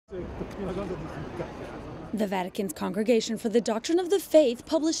The Vatican's Congregation for the Doctrine of the Faith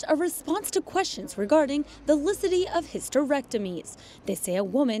published a response to questions regarding the liceity of hysterectomies. They say a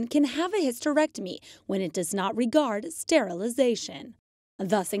woman can have a hysterectomy when it does not regard sterilization.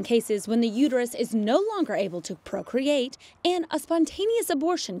 Thus, in cases when the uterus is no longer able to procreate and a spontaneous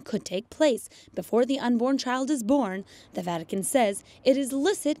abortion could take place before the unborn child is born, the Vatican says it is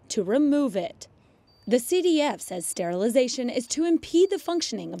licit to remove it. The CDF says sterilization is to impede the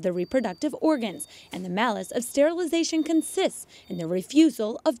functioning of the reproductive organs, and the malice of sterilization consists in the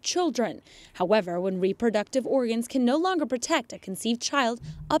refusal of children. However, when reproductive organs can no longer protect a conceived child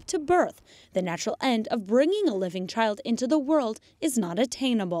up to birth, the natural end of bringing a living child into the world is not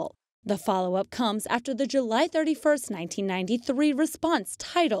attainable. The follow-up comes after the July 31, 1993 response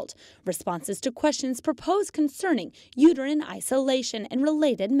titled Responses to Questions Proposed Concerning Uterine Isolation and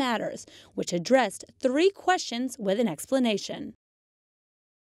Related Matters, which addressed 3 questions with an explanation.